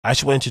I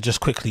actually wanted to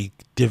just quickly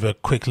give a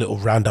quick little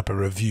roundup, a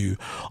review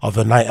of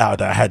a night out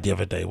that I had the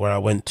other day where I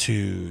went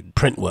to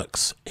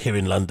Printworks here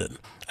in London.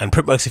 And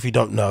Printworks, if you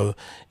don't know,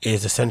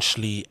 is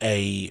essentially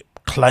a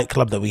client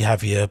club that we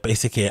have here,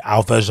 basically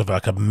our version of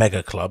like a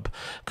mega club,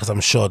 because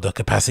I'm sure the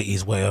capacity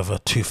is way over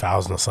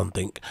 2,000 or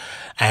something.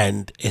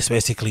 And it's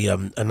basically a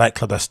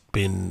nightclub that's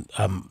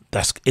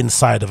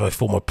inside of a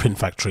former print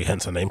factory,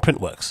 hence the name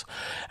Printworks.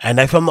 And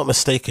if I'm not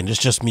mistaken, it's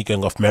just me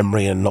going off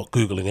memory and not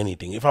googling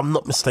anything, if I'm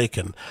not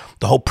mistaken,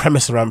 the whole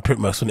premise around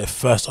Printworks when it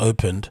first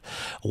opened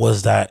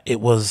was that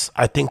it was,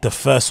 I think, the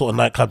first sort of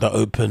nightclub that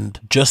opened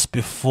just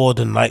before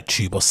the night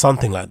tube or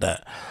something like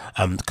that.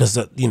 Because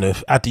you know,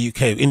 at the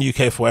UK, in the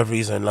UK, for whatever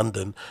reason, in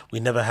London, we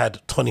never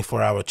had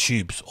 24-hour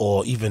tubes,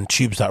 or even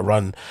tubes that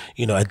run,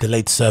 you know, a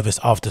delayed service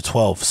after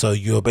 12. So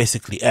you were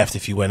basically effed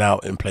if you went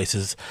out in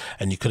places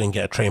and you couldn't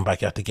get a train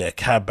back. You had to get a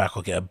cab back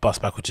or get a bus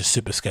back, which is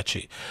super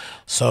sketchy.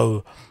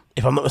 So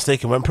if I'm not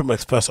mistaken, when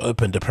Printworks first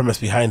opened, the premise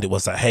behind it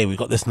was that, hey, we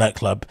got this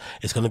nightclub,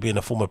 it's going to be in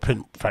a former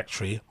print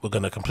factory, we're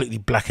going to completely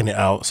blacken it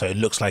out so it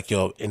looks like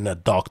you're in a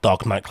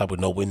dark nightclub with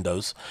no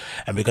windows,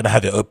 and we're going to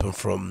have it open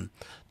from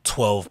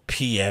 12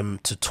 p.m.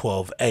 to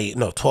 12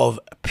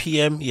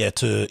 p.m.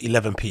 to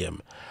 11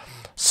 p.m.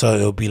 So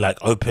it'll be like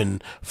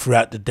open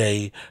throughout the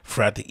day,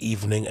 throughout the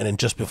evening, and then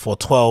just before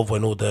 12,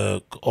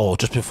 or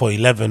just before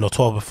 11 or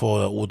 12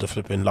 before all the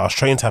flipping last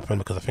trains happen,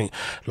 because I think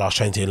last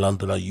trains here in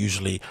London are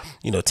usually,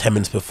 you know, 10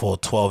 minutes before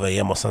 12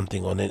 a.m. or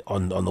something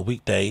on the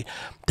weekday.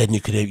 Then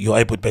you're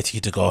able basically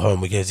to go home.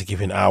 We get to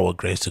give you an hour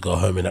grace to go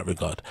home in that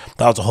regard.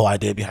 That was the whole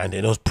idea behind it.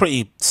 And it was a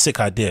pretty sick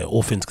idea,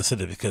 all things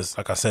considered, because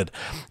like I said,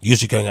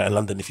 usually going out in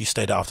London, if you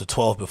stayed out after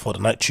 12 before the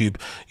night tube,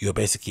 you were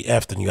basically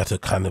effed, and you had to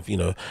kind of, you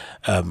know,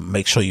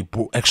 make sure you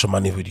brought extra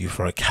money with you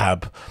for a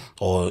cab,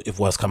 or if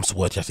worse comes to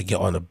worse, you have to get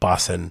on a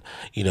bus and,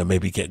 you know,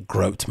 maybe get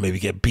groped, maybe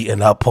get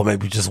beaten up, or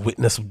maybe just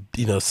witness,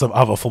 you know, some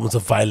other forms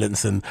of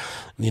violence and,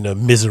 you know,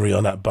 misery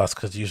on that bus,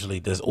 because usually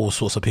there's all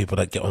sorts of people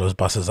that get on those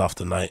buses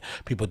after night,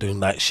 people doing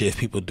night shift,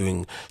 people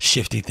doing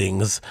shifty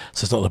things,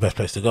 so it's not the best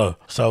place to go.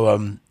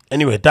 So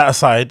anyway, that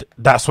aside,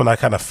 that's when I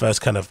kind of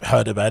first kind of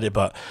heard about it.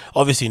 But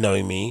obviously,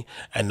 knowing me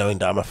and knowing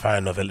that I'm a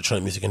fan of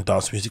electronic music and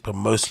dance music, but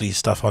mostly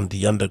stuff on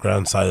the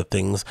underground side of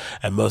things,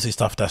 and mostly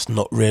stuff that's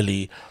not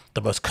really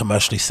the most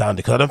commercially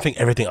sounding, because I don't think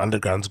everything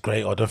underground's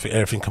great, or I don't think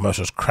everything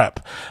commercial is crap,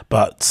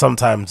 but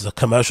sometimes the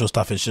commercial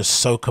stuff is just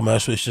so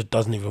commercial, it just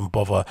doesn't even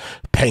bother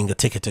paying a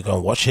ticket to go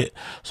and watch it.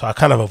 So I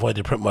kind of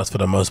avoided Printworks for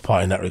the most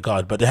part in that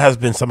regard. But there has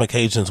been some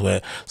occasions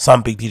where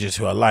some big DJs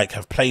who I like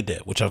have played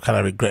it, which I've kind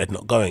of regretted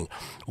not going.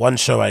 One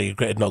show I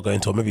regretted not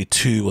going to, or maybe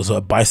two, was a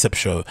Bicep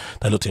show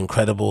that looked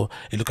incredible.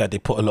 It looked like they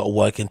put a lot of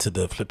work into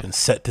the flipping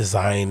set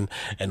design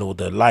and all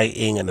the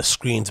lighting and the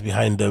screens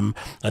behind them.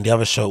 And the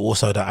other show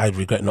also that I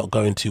regret not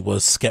going to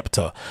was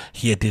Skepta.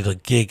 He did a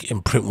gig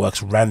in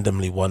Printworks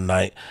randomly one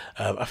night.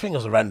 I think it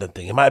was a random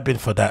thing. It might have been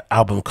for that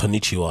album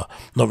Konnichiwa,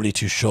 not really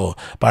too sure.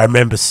 But I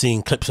remember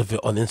seeing clips of it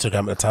on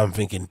Instagram at the time,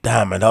 thinking,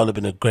 damn, and that would have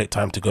been a great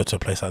time to go to a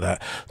place like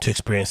that to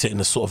experience it in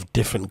a sort of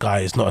different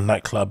guise. It's not a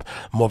nightclub,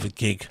 more of a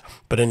gig.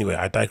 But anyway,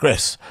 I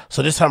digress.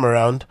 So this time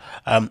around,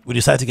 we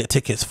decided to get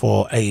tickets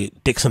for a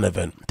Dixon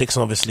event.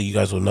 Dixon, obviously, you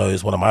guys will know,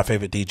 is one of my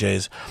favorite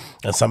DJs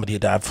and somebody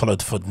that I've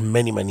followed for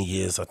many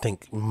years. I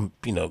think,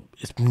 you know,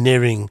 it's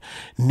nearing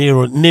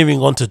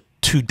on to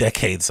 2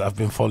 decades I've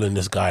been following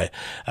this guy.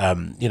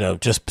 You know,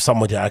 just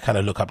somebody I kind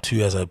of look up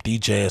to as a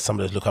DJ, as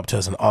somebody I look up to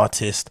as an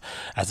artist,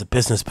 as a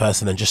business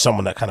person, and just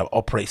someone that kind of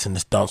operates in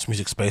this dance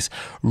music space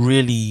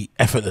really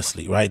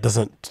effortlessly, right?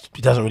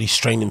 He doesn't really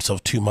strain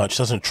himself too much,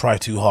 doesn't try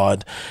too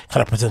hard,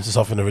 kind of presents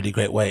himself in a really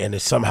great way, and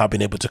has somehow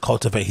been able to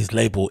cultivate his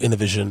label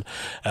Innovision,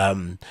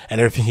 and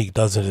everything he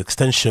does in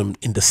extension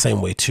in the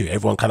same way too.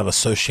 Everyone kind of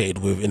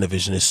associated with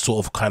Innovision is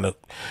sort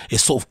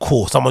of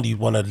cool, someone you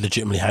want to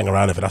legitimately hang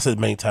around with. And I said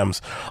many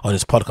times on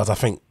this podcast, I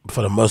think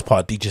for the most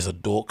part DJs are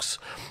dorks,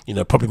 you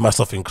know, probably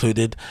myself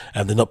included,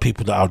 and they're not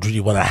people that I would really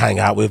want to hang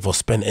out with or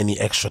spend any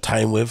extra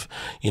time with.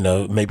 You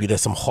know, maybe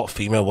there's some hot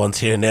female ones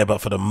here and there, but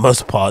for the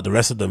most part, the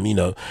rest of them, you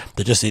know,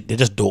 they're just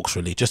dorks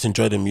really. Just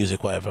enjoy the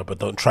music, whatever, but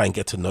don't try and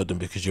get to know them,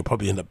 because you'll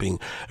probably end up being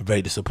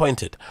very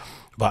disappointed.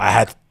 But I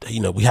had, you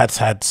know, we had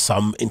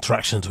some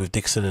interactions with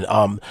Dixon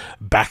and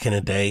back in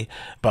the day,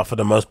 but for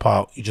the most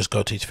part, you just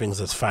go to these things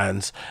as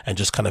fans and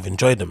just kind of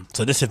enjoy them.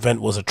 So this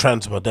event was a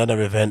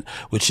Transmoderna event,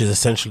 which is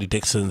essentially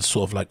Dixon's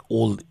sort of like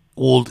all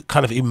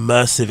kind of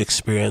immersive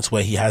experience,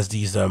 where he has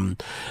these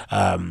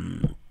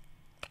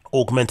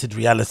augmented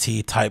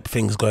reality type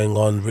things going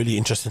on, really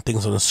interesting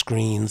things on the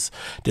screens.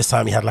 This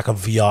time he had like a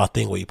VR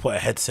thing where you put a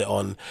headset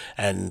on,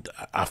 and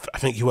I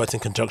think he worked in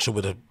conjunction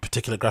with a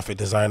particular graphic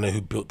designer who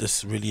built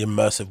this really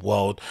immersive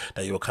world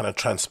that you were kind of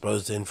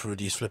transposed in through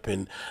these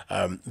flipping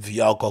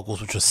VR goggles,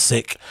 which was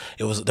sick.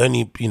 It was the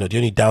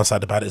only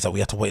downside about it is that we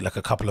had to wait like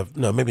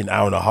maybe an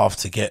hour and a half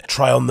to get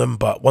try on them,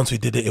 but once we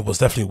did it, it was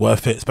definitely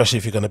worth it, especially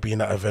if you're going to be in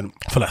that event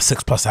for like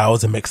 6+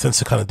 hours. It makes sense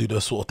to kind of do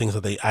those sort of things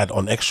that they add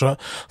on extra,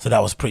 so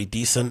that was pretty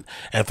decent.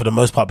 event, and for the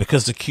most part,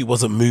 because the queue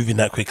wasn't moving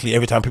that quickly,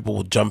 every time people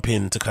would jump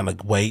in to kind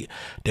of wait,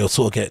 they'll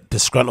sort of get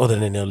disgruntled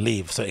and then they'll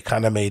leave. So it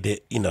kind of made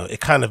it, it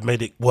kind of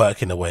made it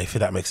work in a way, if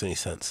that makes any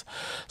sense.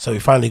 So we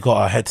finally got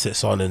our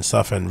headsets on and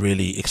stuff and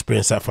really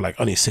experienced that for like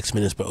only 6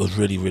 minutes, but it was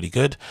really, really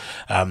good,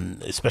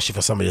 especially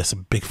for somebody that's a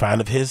big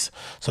fan of his.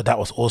 So that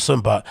was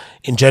awesome. But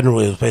in general,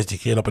 it was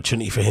basically an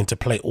opportunity for him to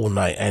play all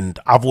night, and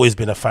I've always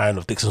been a fan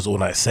of Dixon's all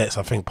night sets.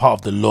 I think part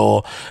of the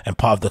lore and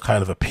part of the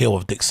kind of appeal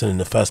of Dixon in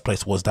the first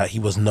place was that he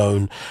was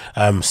known,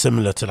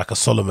 similar to like a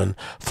Solomon,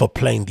 for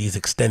playing these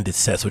extended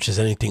sets, which is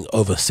anything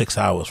over 6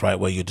 hours, right,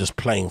 where you're just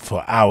playing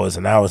for hours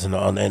and hours and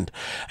on end.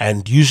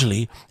 And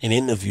usually in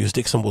interviews,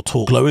 Dixon will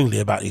talk glowingly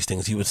about these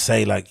things. He would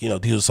say like,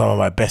 these are some of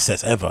my best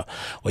sets ever,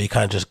 where you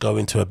kind of just go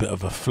into a bit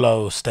of a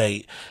flow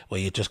state where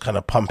you're just kind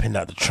of pumping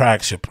out the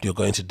tracks, you're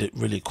going to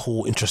really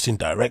cool, interesting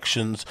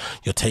directions,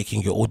 you're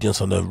taking your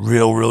audience on a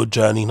real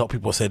journey. Not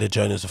people say the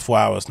journey is 4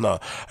 hours. No,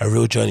 a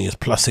real journey is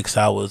plus 6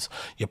 hours.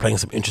 You're playing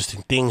some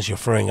interesting things, you're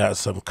throwing out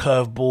some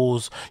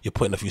curveballs, you're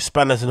putting a few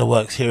spanners in the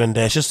works here and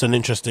there. It's just an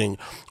interesting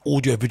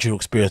audio visual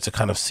experience to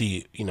kind of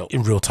see,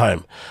 in real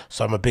time.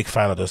 So I'm a big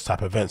fan of those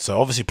type of events. So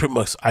obviously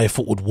Printworks I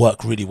thought would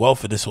work really well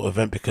for this sort of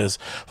event, because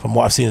from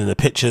what I've seen in the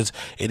pictures,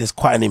 it is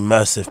quite an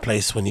immersive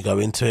place when you go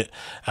into it.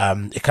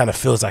 It kind of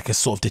feels like it's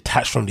sort of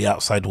detached from the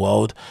outside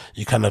world.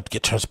 You kind of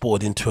get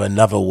transported into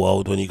another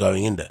world when you're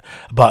going in there.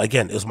 But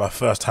again, it was my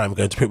first time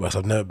going to Printworks.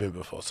 I've never been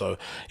before. So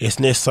it's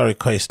near Surrey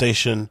Quay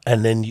Station,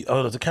 and then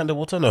there's a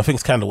Candlewater? No, I think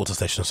it's Candlewater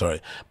Station,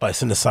 sorry. But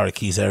it's in the Surrey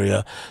Quays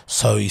area.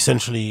 So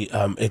essentially,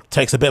 it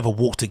takes a bit of a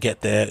walk to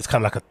get there. It's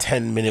kind of like a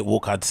 10-minute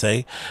walk, I'd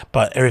say.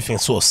 But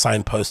everything's sort of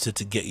signposted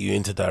to get you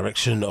into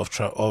direction of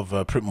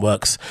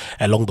Printworks.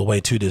 Along the way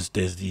too, there's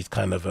these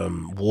kind of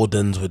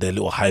wardens with their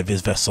little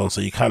high-vis vests on,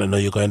 so you kind of know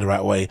you're going the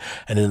right way.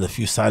 And then a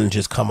few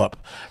signages come up.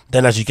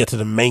 Then as you get to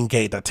the main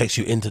gate that takes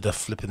you into the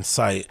flipping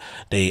site,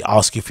 they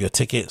ask you for your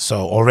ticket.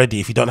 So already,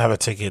 if you don't have a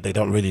ticket, they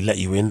don't really let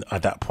you in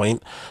at that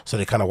point. So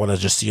they kind of want to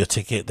just see your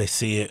ticket. They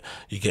see it,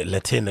 you get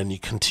let in, and you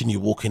continue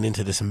walking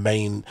into this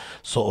main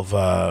sort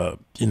of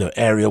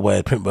area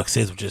where Printworks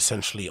is, which is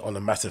essentially on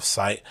a massive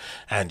site.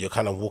 And you're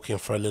kind of walking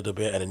for a little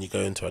bit, and then you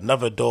go into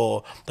another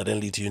door that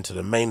then leads you into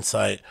the main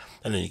site,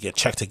 and then you get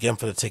checked again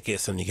for the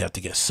tickets, and you have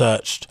to get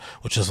searched,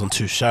 which wasn't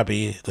too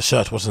shabby. The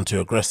search wasn't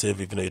too aggressive,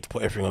 even though you had to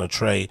put everything on a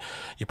tray.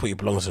 You put your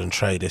belongings on a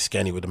tray, they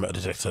scan you with a metal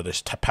detector, they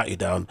pat you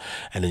down,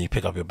 and then you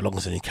pick up your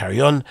belongings and you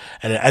carry on.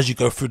 And then as you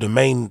go through the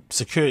main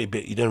security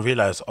bit, you then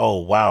realize, oh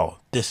wow,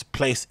 this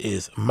place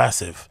is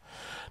massive.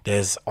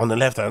 There's, on the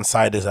left hand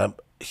side, there's a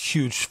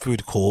huge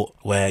food court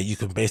where you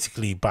can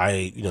basically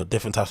buy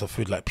different types of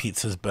food, like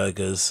pizzas,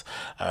 burgers.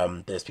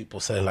 There's people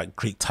selling like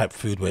Greek type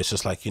food where it's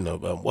just like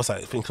what's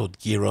that thing called,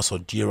 gyros,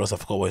 I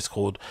forgot what it's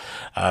called,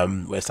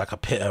 where it's like a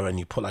pita and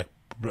you put like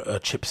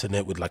chips in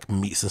it with like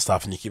meats and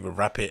stuff, and you can even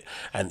wrap it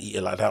and eat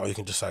it like that, or you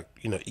can just like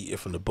eat it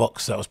from the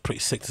box. That was pretty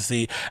sick to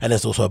see. And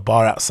there's also a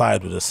bar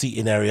outside with a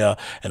seating area,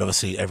 and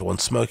obviously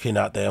everyone's smoking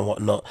out there and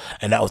whatnot,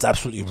 and that was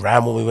absolutely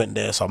ram when we went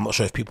there. So I'm not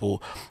sure if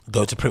people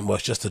go to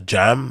Printworks just to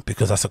jam,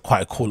 because that's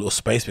quite a cool little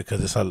space,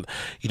 because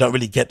you don't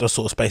really get those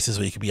sort of spaces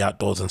where you can be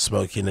outdoors and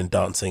smoking and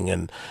dancing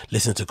and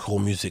listening to cool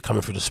music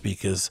coming through the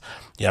speakers.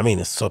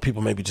 So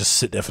people maybe just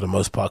sit there for the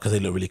most part because they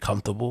look really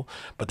comfortable.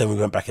 But then we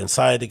went back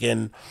inside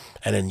again,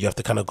 and then you have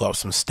to kind of go up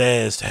some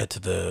stairs to head to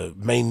the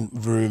main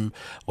room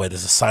where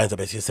there's a sign that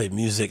basically say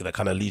music that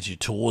kind of leads you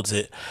towards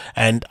it.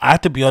 And I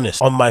have to be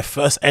honest, on my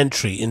first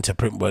entry into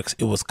Printworks,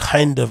 it was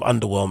kind of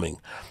underwhelming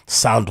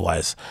sound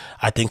wise.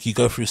 I think you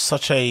go through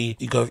such a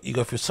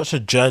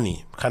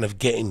journey kind of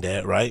getting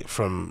there, right,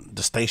 from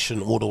the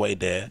station all the way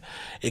there.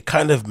 It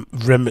kind of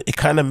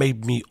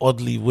made me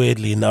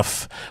weirdly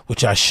enough,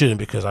 which I shouldn't,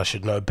 because I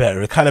should know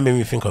better, it kind of made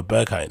me think of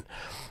Berghain.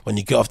 When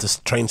you get off this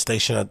train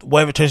station, at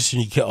whatever train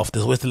station you get off,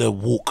 there's always a little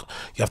walk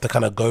you have to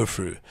kind of go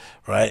through,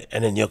 right?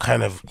 And then you're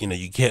kind of,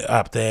 you get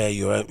up there,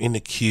 you're in the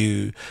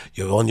queue,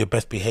 you're on your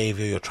best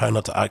behavior, you're trying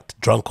not to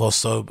act drunk or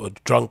sober,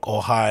 drunk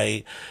or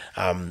high,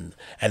 and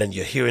then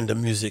you're hearing the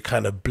music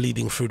kind of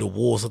bleeding through the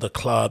walls of the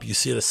club. You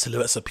see the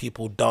silhouettes of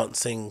people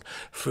dancing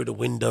through the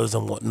windows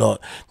and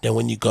whatnot. Then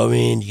when you go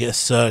in, you get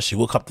searched, you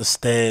walk up the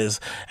stairs,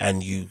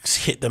 and you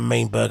hit the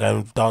main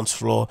Berghain dance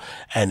floor,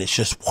 and it's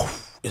just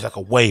it's like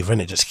a wave,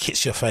 and it just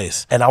hits your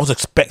face. And I was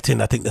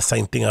expecting, I think, the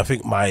same thing. I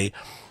think my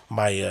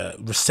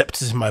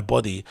receptors in my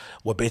body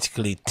were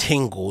basically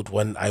tingled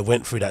when I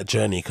went through that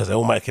journey, because it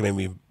automatically made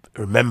me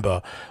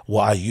remember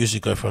what I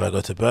usually go through when I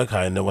go to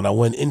Berghain. And then when I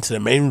went into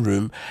the main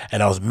room,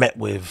 and I was met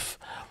with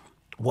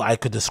what I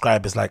could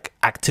describe as like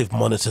active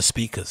monitor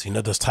speakers,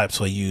 those types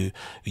where you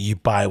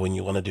buy when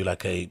you want to do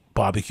like a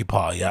barbecue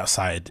party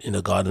outside in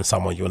the garden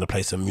somewhere, you want to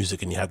play some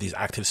music, and you have these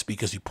active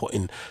speakers you put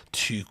in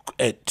two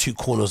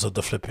corners of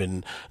the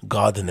flipping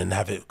garden and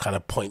have it kind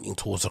of pointing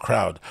towards the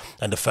crowd.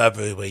 And the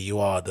further away you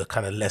are, the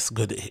kind of less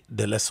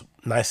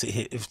nice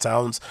it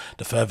sounds.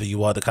 The further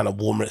you are, the kind of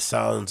warmer it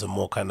sounds, and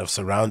more kind of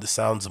surrounded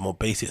sounds, and more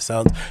bass it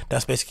sounds.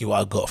 That's basically what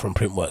I got from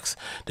Printworks.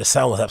 The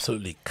sound was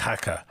absolutely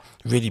caca.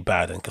 really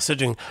bad. And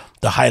considering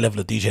the high level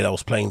of DJ that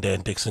was playing there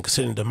in Dixon,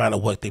 considering the amount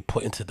of work they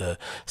put into the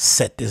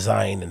set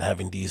design and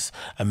having these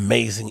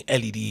amazing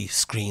LED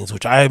screens,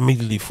 which I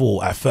immediately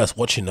thought at first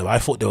watching them, I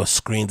thought they were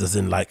screens as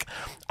in like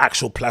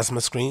actual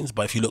plasma screens,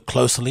 but if you look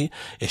closely,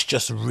 it's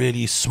just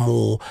really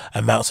small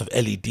amounts of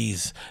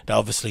LEDs that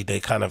obviously they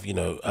kind of, you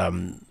know,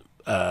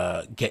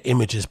 get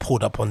images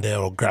pulled up on there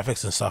or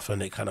graphics and stuff,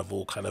 and they kind of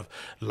all kind of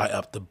light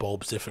up the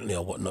bulbs differently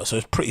or whatnot. So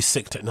it's pretty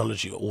sick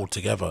technology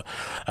altogether.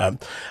 And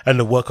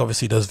the work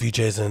obviously those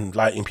VJs and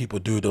lighting people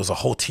do, there was a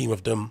whole team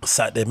of them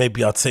sat there,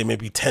 maybe I'd say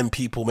maybe 10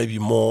 people, maybe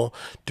more,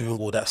 doing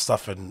all that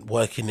stuff and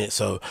working it.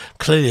 So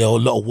clearly a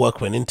lot of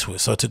work went into it.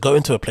 So to go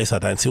into a place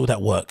like that and see all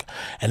that work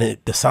and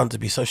the sound to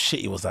be so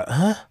shitty was like,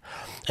 huh?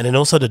 And then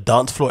also the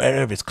dance floor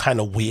area is kind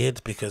of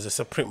weird because it's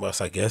a Printworks,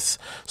 I guess.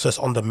 So it's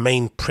on the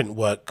main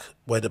Printwork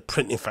where the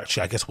printing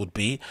factory, I guess, would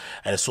be.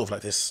 And it's sort of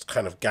like this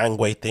kind of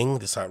gangway thing,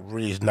 this like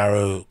really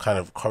narrow kind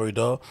of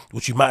corridor,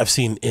 which you might have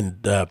seen in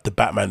the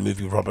Batman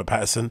movie with Robert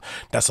Pattinson.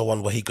 That's the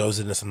one where he goes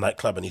in as a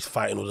nightclub and he's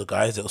fighting all the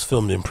guys. It was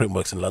filmed in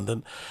Printworks in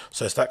London.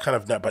 So it's that kind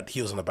of, but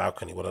he was on the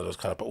balcony, one of those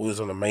kind of, but we was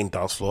on the main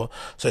dance floor.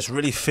 So it's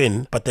really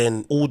thin, but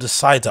then all the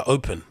sides are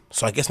open.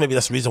 So I guess maybe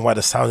that's the reason why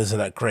the sound isn't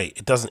that great.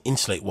 It doesn't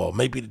insulate well.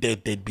 Maybe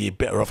they'd be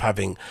better off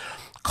having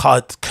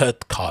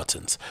curtains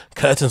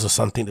or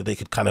something that they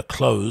could kind of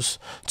close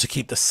to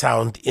keep the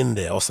sound in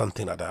there or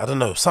something like that. I don't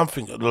know,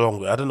 something along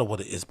with, I don't know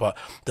what it is, but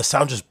the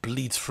sound just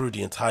bleeds through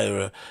the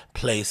entire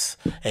place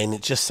and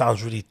it just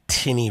sounds really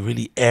tinny,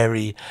 really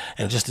airy,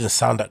 and it just didn't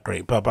sound that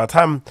great. But by the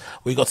time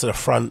we got to the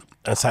front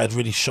and started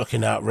really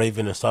shocking out,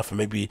 raving and stuff, and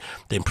maybe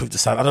they improved the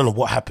sound, I don't know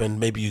what happened,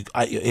 maybe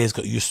your ears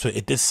got used to it.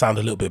 It did sound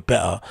a little bit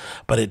better,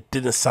 but it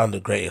didn't sound the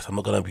greatest, I'm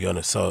not gonna be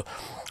honest. So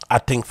I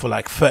think for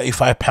like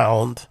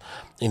 £35,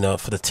 you know,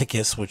 for the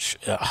tickets, which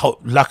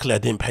luckily I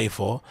didn't pay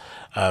for,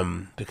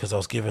 because I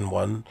was given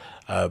one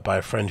by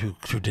a friend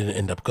who didn't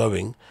end up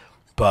going.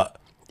 But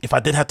if I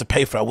did have to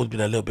pay for it, I would have been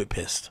a little bit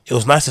pissed. It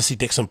was nice to see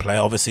Dixon play,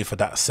 obviously, for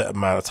that set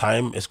amount of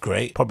time. It's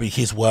great. Probably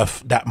he's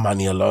worth that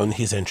money alone,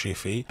 his entry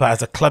fee. But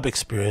as a club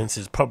experience,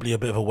 it's probably a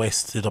bit of a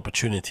wasted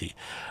opportunity.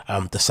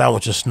 The sound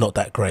was just not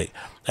that great.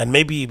 And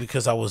maybe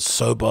because I was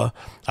sober,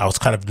 I was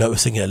kind of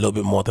noticing it a little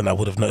bit more than I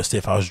would have noticed it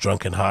if I was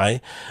drunk and high.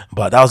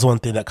 But that was one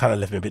thing that kind of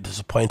left me a bit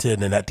disappointed.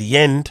 And then at the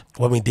end,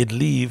 when we did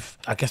leave,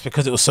 I guess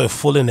because it was so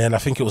full in there, and I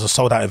think it was a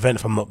sold out event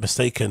if I'm not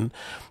mistaken,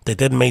 they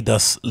then made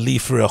us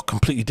leave through a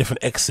completely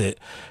different exit.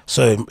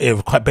 So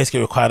it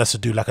basically required us to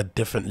do like a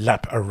different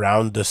lap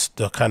around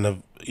the kind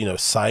of, you know,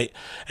 site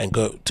and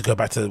go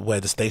back to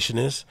where the station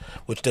is,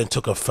 which then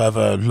took a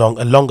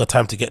longer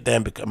time to get there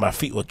because my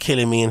feet were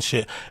killing me and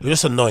shit. It was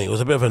just annoying. It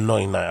was a bit of an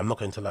annoying night, I'm not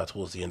going to lie.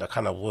 Towards the end I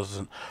kind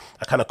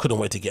of couldn't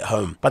wait to get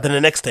home. But then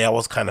the next day I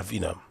was kind of, you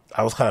know,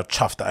 I was kind of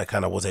chuffed that I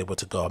kind of was able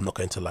to go, I'm not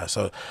going to lie.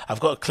 So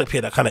I've got a clip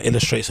here that kind of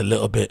illustrates a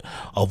little bit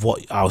of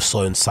what I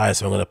saw inside,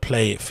 so I'm going to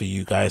play it for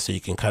you guys so you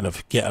can kind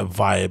of get a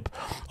vibe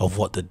of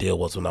what the deal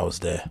was when I was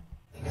there.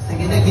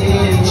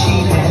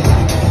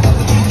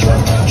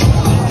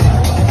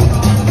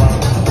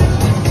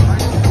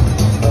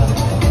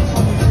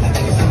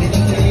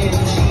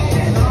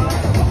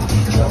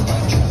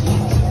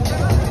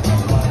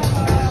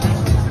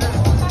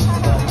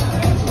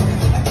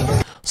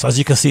 So as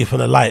you can see from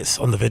the lights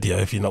on the video,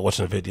 if you're not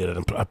watching the video,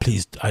 then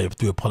please, I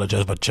do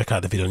apologize, but check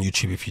out the video on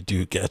YouTube if you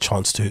do get a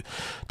chance to.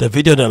 The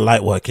video and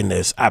light work in there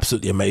is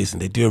absolutely amazing.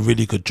 They do a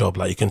really good job.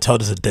 Like, you can tell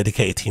there's a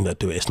dedicated team that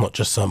do it. It's not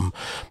just some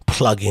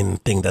plug-in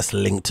thing that's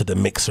linked to the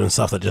mixer and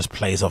stuff that just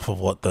plays off of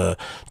what the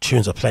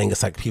tunes are playing.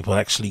 It's like people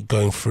actually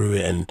going through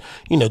it and,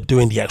 you know,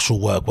 doing the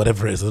actual work,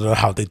 whatever it is. I don't know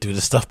how they do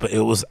this stuff, but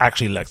it was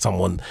actually like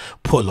someone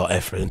put a lot of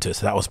effort into it.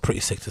 So that was pretty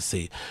sick to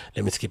see.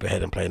 Let me skip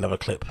ahead and play another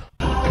clip.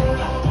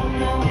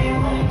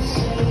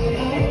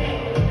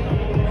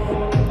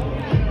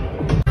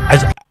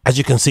 As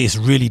you can see, it's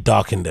really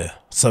dark in there,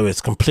 so it's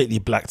completely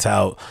blacked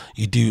out.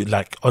 You do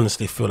like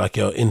honestly feel like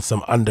you're in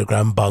some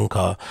underground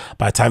bunker.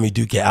 By the time you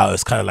do get out,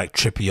 it's kind of like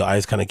trippy. Your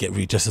eyes kind of get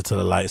readjusted to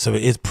the light, so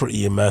it is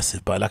pretty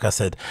immersive. But like I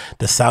said,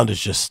 the sound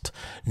is just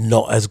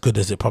not as good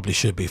as it probably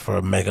should be for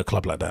a mega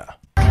club like that.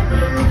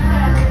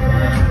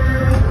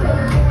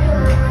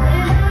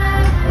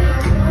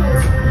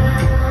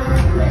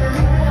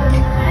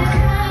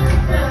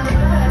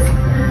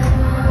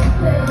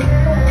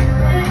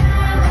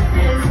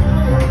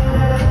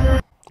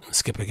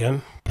 Skip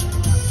again.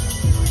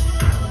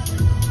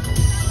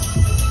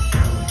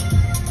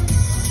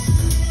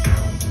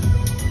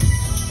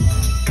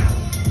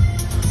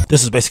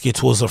 This is basically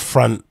towards the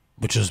front,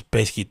 which is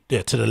basically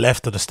to the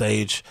left of the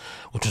stage,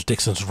 which was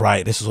Dixon's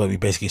right. This is where we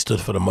basically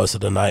stood for the most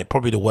of the night.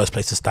 Probably the worst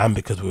place to stand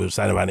because we were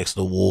standing right next to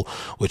the wall,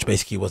 which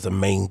basically was the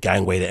main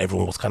gangway that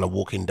everyone was kind of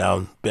walking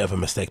down. Bit of a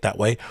mistake that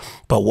way.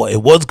 But what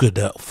it was good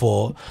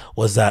for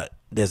was that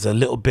there's a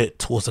little bit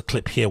towards the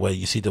clip here where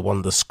you see the one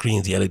of the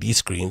screens, the LED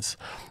screens.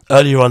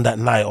 Earlier on that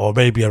night, or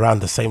maybe around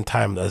the same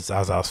time as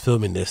I was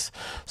filming this,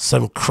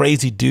 some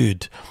crazy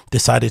dude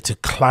decided to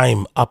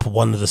climb up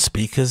one of the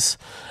speakers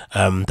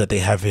that they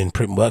have in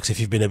Printworks. If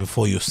you've been there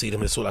before, you'll see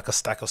them. It's sort of like a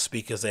stack of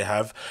speakers they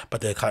have,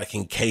 but they're kind of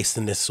encased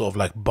in this sort of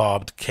like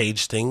barbed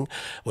cage thing,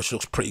 which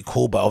looks pretty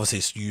cool, but obviously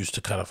it's used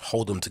to kind of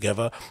hold them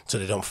together so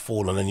they don't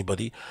fall on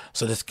anybody.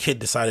 So this kid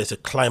decided to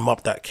climb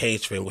up that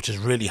cage thing, which is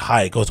really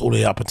high. It goes all the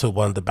way up until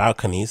one of the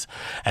balconies,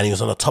 and he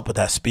was on the top of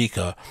that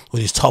speaker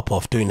with his top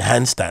off doing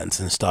handstands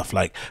and stuff,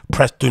 like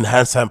doing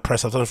handstand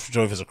press. I don't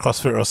know if it's a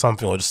CrossFitter or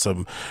something, or just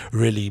some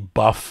really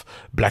buff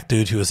black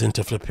dude who was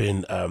into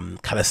flipping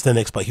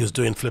calisthenics, but he was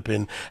doing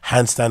flipping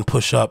handstand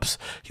push-ups.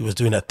 He was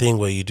doing that thing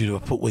where you do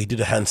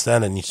the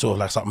handstand and you sort of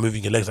like start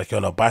moving your legs like you're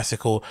on a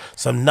bicycle,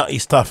 some nutty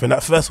stuff. And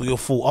at first we all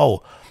thought,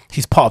 oh,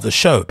 he's part of the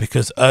show,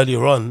 because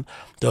earlier on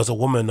there was a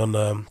woman on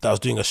that was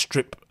doing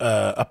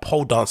a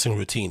pole dancing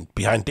routine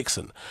behind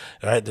Dixon,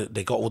 right?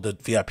 They got all the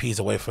VIPs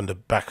away from the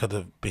back of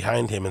the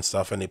behind him and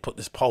stuff, and they put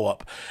this pole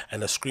up,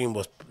 and the screen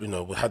was, you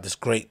know, had this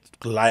great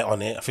light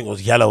on it. I think it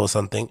was yellow or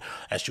something,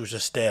 and she was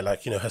just there,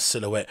 like, you know, her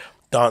silhouette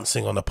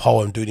dancing on the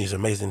pole and doing these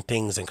amazing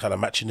things and kind of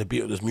matching the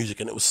beat of this music,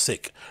 and it was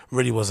sick.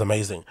 Really was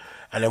amazing.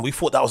 And then we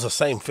thought that was the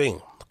same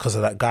thing because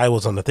of that guy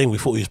was on the thing. We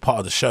thought he was part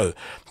of the show.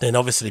 Then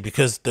obviously,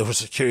 because the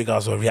security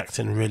guards were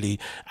reacting really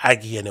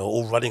aggy and they were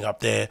all running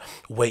up there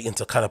waiting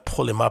to kind of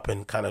pull him up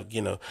and kind of,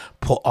 you know,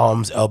 put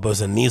arms,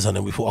 elbows and knees on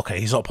him, we thought, okay,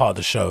 he's not part of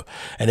the show.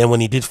 And then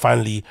when he did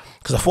finally,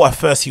 because I thought at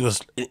first he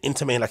was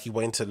intimating like he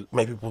went to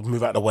make people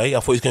move out of the way. I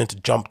thought he was going to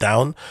jump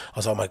down. I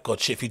was like, oh my god,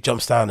 shit, if he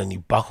jumps down and he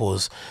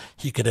buckles,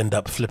 he could end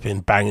up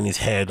flipping, banging his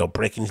head or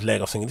breaking his leg.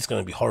 I was thinking this is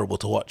going to be horrible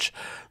to watch.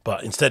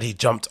 But instead he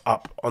jumped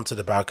up onto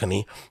the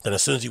balcony. Then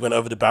as soon as he went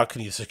over the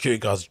balcony, the security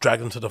guards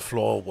dragged him to the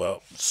floor, were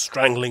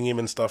strangling him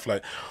and stuff.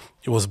 Like,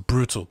 it was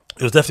brutal.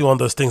 It was definitely one of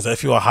those things that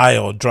if you were high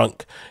or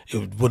drunk,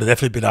 it would have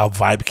definitely been our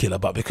vibe killer.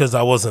 But because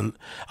I wasn't,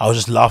 I was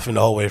just laughing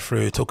the whole way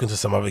through, talking to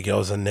some other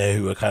girls in there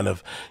who were kind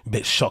of a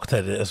bit shocked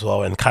at it as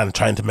well, and kind of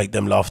trying to make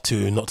them laugh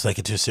too, not to take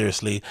it too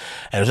seriously.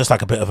 And it was just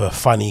like a bit of a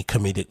funny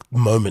comedic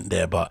moment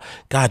there. But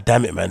god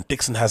damn it, man,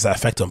 Dixon has that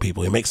effect on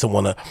people. He makes them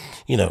want to,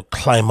 you know,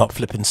 climb up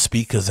flipping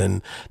speakers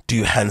and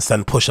do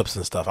handstand push-ups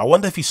and stuff. I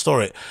wonder if he saw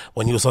it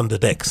when he was on the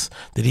decks.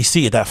 Did he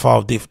see it that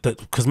far?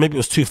 Because maybe it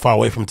was too far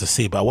away for him to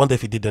see, but I wonder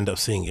if he did end up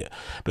seeing it.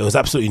 But it was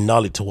absolutely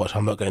gnarly to watch,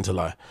 I'm not going to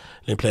lie.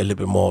 Let me play a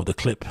little bit more of the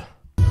clip.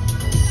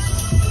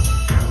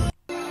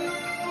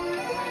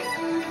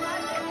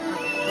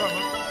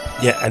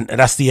 Yeah, and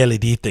that's the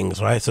LED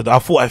things, right? So I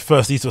thought at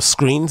first these were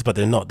screens, but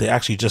they're not. They're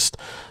actually just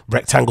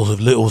rectangles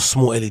with little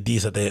small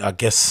LEDs that they, I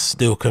guess,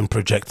 still can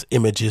project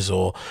images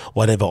or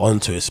whatever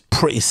onto. It's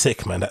pretty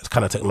sick, man, that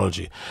kind of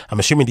technology. I'm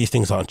assuming these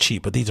things aren't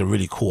cheap, but these are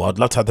really cool. I'd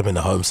love to have them in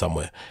a home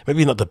somewhere.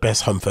 Maybe not the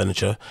best home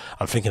furniture.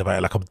 I'm thinking about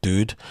it like a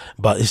dude,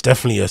 but it's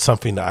definitely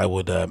something that I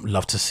would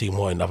love to see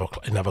more in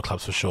other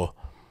clubs for sure.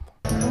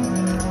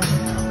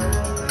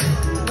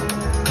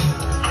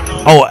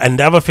 Oh, and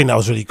the other thing that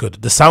was really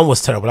good, the sound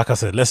was terrible. Like I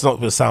said, let's not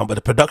with the sound, but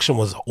the production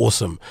was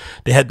awesome.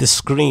 They had this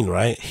screen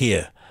right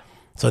here.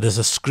 So there's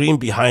a screen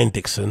behind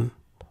Dixon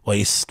where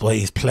he's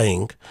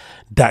playing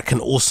that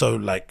can also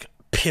like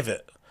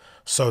pivot.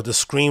 So the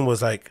screen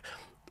was like,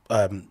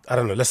 I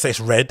don't know, let's say it's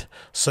red.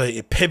 So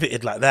it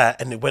pivoted like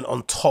that and it went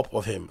on top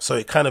of him. So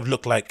it kind of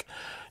looked like,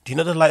 do you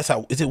know the lights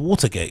out? Is it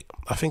Watergate?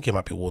 I think it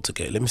might be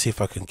Watergate. Let me see if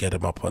I can get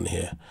him up on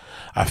here.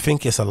 I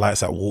think it's a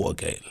lights at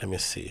Watergate. Let me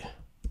see.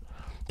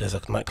 There's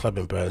a nightclub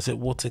in Berlin. Is it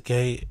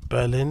Watergate,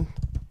 Berlin?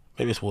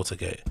 Maybe it's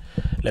Watergate.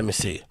 Let me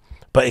see.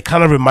 But it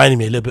kind of reminded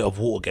me a little bit of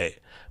Watergate,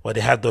 where they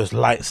had those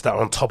lights that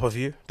are on top of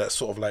you, that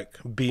sort of like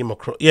beam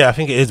across. Yeah, I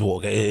think it is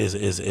Watergate. It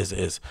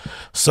is.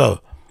 So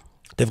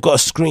they've got a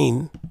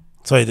screen.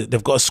 Sorry,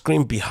 they've got a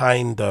screen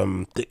behind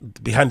behind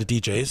the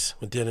DJs,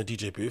 within the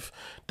DJ booth,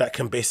 that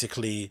can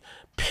basically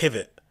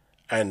pivot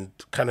and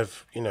kind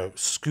of, you know,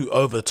 scoot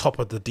over the top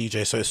of the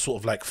DJ, so it's sort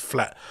of like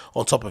flat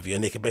on top of you,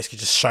 and they can basically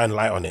just shine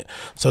light on it.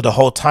 So the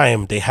whole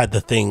time they had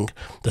the thing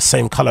the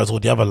same color as all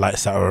the other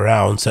lights that were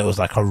around, so it was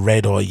like a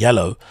red or a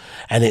yellow,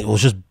 and it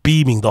was just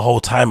beaming the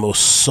whole time. It was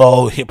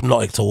so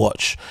hypnotic to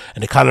watch,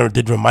 and it kind of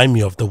did remind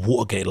me of the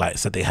Watergate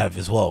lights that they have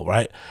as well,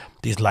 right?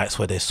 These lights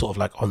where they're sort of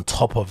like on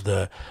top of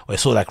where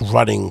it's sort of like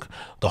running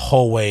the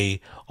whole way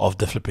of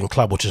the flipping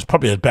club, which is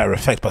probably a better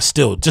effect, but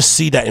still, just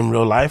see that in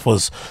real life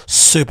was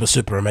super,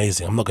 super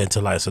amazing. I'm not going to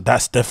lie. So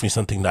that's definitely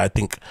something that I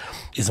think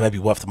is maybe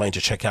worth the money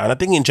to check out. And I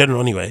think in general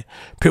anyway,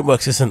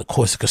 Printworks isn't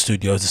Corsica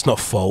Studios, it's not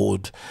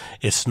Fold,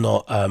 it's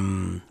not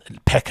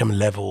Peckham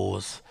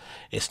Levels,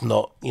 it's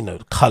not, you know,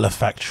 Color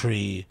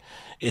Factory,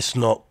 it's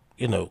not,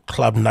 you know,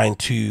 Club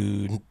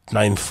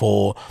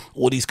 9294,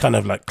 all these kind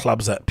of like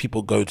clubs that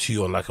people go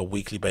to on like a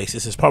weekly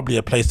basis. It's probably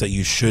a place that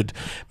you should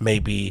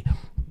maybe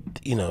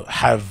you know,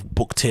 have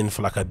booked in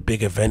for like a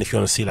big event, if you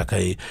want to see like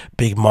a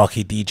big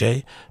marquee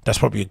DJ, that's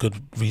probably a good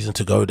reason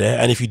to go there.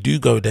 And if you do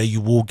go there,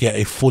 you will get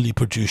a fully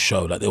produced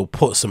show. Like they'll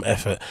put some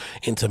effort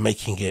into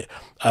making it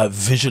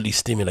visually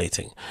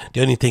stimulating.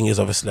 The only thing is,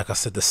 obviously, like I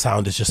said, the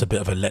sound is just a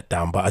bit of a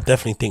letdown, but I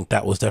definitely think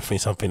that was definitely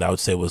something I would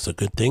say was a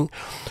good thing.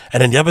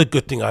 And then the other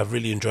good thing I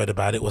really enjoyed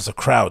about it was the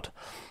crowd,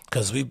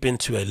 because we've been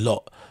to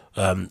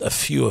a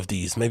few of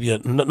these, maybe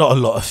not a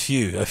lot, a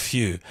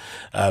few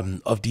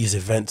of these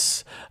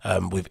events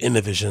with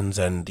Innovisions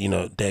and, you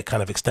know, their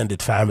kind of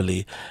extended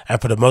family,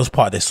 and for the most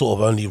part they're sort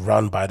of only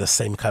run by the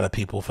same kind of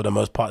people. For the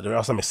most part, there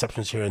are some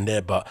exceptions here and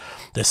there, but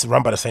they're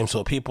run by the same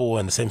sort of people,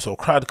 and the same sort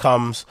of crowd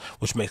comes,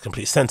 which makes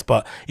complete sense.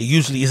 But it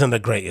usually isn't the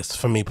greatest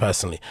for me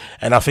personally,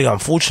 and I think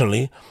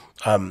unfortunately,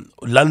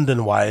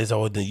 London wise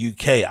or the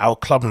UK, our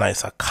club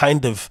nights are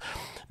kind of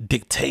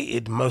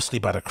dictated mostly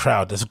by the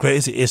crowd. As great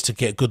as it is to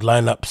get good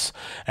lineups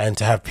and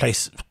to have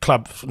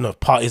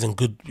parties and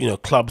good, you know,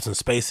 clubs and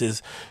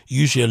spaces,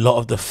 usually a lot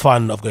of the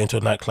fun of going to a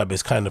nightclub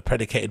is kind of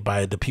predicated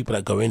by the people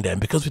that go in there.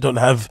 And because we don't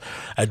have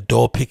a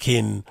door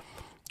picking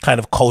kind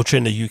of culture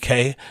in the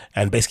UK,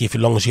 and basically if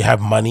as long as you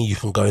have money you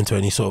can go into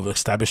any sort of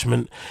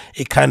establishment,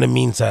 it kind of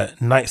means that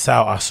nights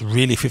out are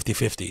really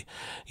 50-50.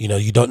 You know,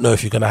 you don't know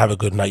if you're going to have a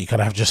good night. You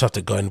kind of just have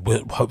to go and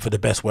hope for the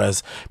best.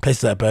 Whereas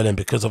places like Berlin,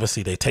 because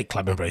obviously they take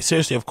clubbing very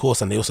seriously, of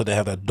course, and they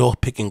have that door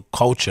picking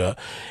culture,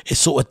 it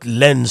sort of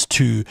lends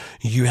to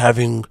you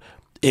having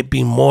it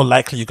being more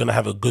likely you're going to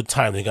have a good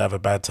time than you're going to have a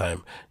bad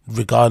time,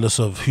 regardless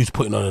of who's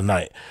putting on the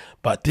night.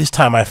 But this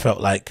time I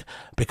felt like,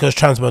 because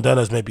Transmoderna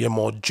is maybe a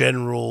more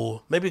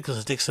general, maybe because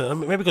it's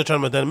Dixon, maybe because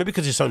Transmoderna, maybe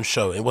because it's its own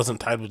show, it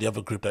wasn't tied with the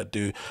other group that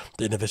do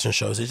the Innovation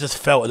shows, it just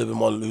felt a little bit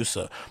more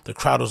looser. The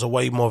crowd was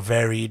way more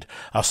varied.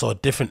 I saw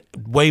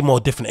way more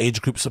different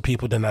age groups of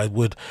people than I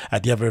would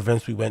at the other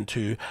events we went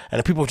to, and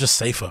the people were just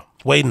safer,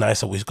 way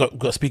nicer. We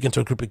got speaking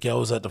to a group of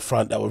girls at the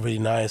front that were really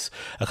nice,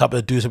 a couple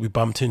of dudes that we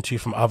bumped into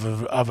from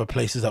other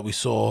places that we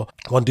saw.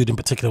 One dude in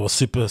particular was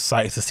super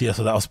psyched to see us,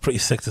 so that was pretty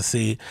sick to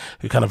see,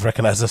 who kind of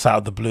recognized us out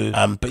of the blue.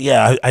 But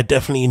yeah, I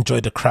definitely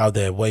enjoyed the crowd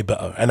there way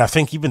better, and I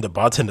think even the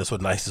bartenders were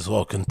nice as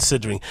well,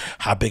 considering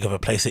how big of a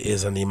place it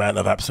is and the amount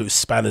of absolute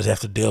spanners they have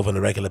to deal with on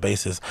a regular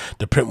basis.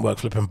 The Printworks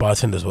flipping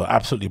bartenders were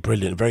absolutely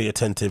brilliant, very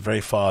attentive,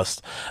 very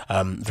fast,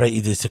 very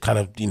easy to kind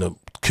of, you know,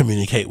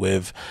 communicate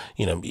with.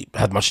 You know,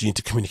 had much you need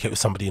to communicate with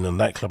somebody in a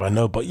nightclub, I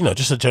know, but you know,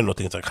 just the general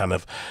things that kind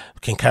of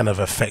can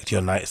affect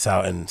your nights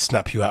out and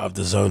snap you out of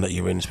the zone that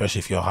you're in, especially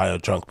if you're high or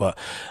drunk. But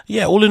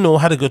yeah, all in all,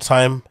 had a good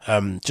time.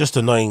 Just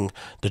annoying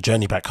the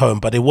journey back home,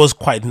 but it was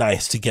quite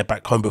nice to get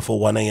back home before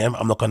 1 a.m.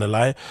 I'm not gonna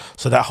lie.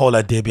 So that whole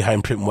idea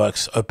behind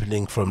Printworks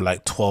opening from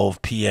like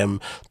 12 p.m.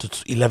 to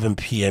 11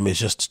 p.m. is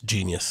just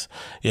genius.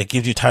 Yeah, it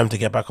gives you time to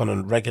get back on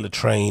a regular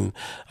train.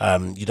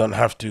 You don't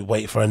have to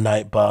wait for a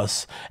night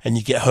bus, and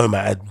you get home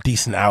at a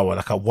decent hour,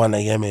 like at 1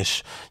 a.m.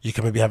 ish. You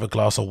can maybe have a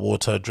glass of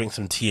water, drink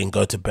some tea, and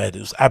go to bed. It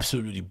was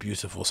absolutely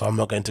beautiful, so I'm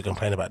not going to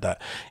complain about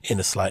that in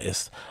the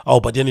slightest. Oh,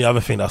 but the only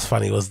other thing that's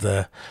funny was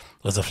the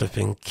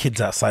flipping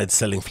kids outside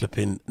selling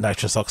flipping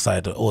nitrous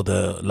oxide or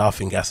the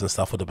laughing gas and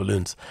stuff, or the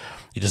balloons.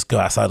 You just go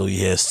outside, all you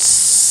hear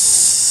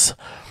is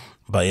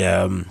But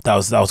yeah, that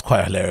was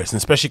quite hilarious, and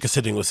especially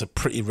considering it was a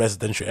pretty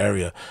residential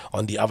area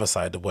on the other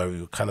side of where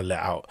we were kind of let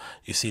out.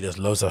 You see there's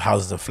loads of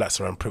houses and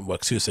flats around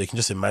Printworks too, so you can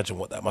just imagine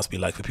what that must be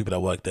like for people that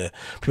work there,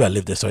 people that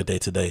live there, sorry, day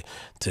to day,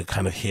 to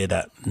kind of hear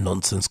that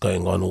nonsense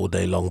going on all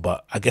day long.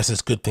 But I guess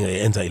it's a good thing that it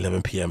ends at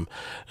 11 p.m.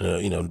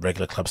 You know,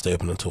 regular clubs stay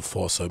open until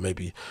 4, so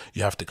maybe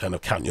you have to kind of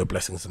count your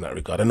blessings in that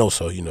regard. And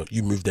also, you know,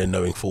 you move there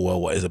knowing full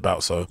well what it's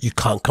about, so you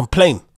can't complain.